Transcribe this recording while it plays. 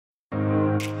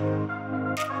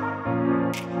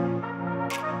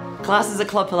Classes at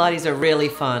Club Pilates are really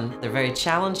fun. They're very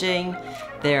challenging,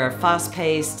 they're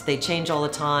fast-paced, they change all the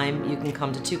time. You can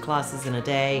come to 2 classes in a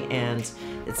day and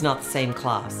it's not the same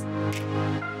class.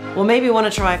 Well, maybe want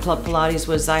to try Club Pilates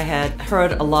was I had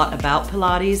heard a lot about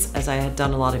Pilates as I had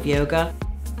done a lot of yoga,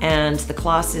 and the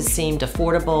classes seemed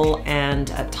affordable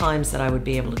and at times that I would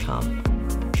be able to come.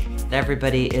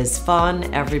 Everybody is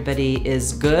fun, everybody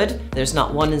is good. There's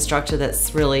not one instructor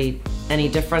that's really any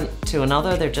different to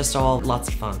another, they're just all lots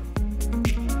of fun.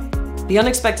 The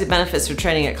unexpected benefits of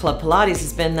training at Club Pilates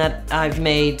has been that I've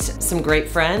made some great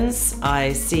friends.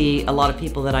 I see a lot of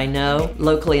people that I know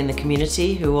locally in the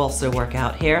community who also work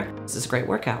out here. This is a great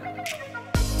workout.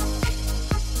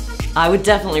 I would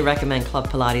definitely recommend Club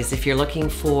Pilates if you're looking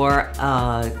for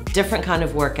a different kind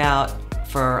of workout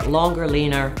for longer,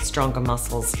 leaner, stronger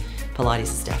muscles. Pilates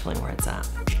is definitely where it's at.